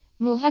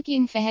Mohawk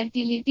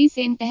Infertility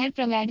Center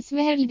provides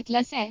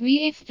world-class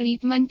IVF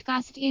treatment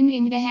cost in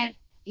Indore.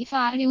 If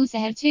are you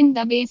searching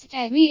the best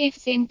IVF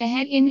center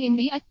in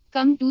India,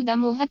 come to the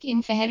Mohawk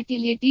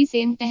Infertility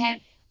Center,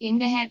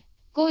 Indore.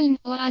 Call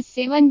us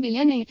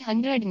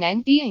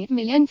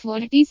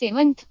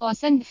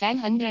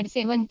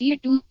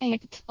 7,898,047,572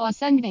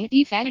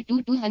 8,085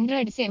 to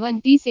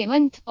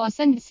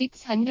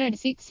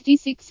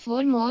 277,666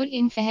 for more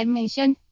information.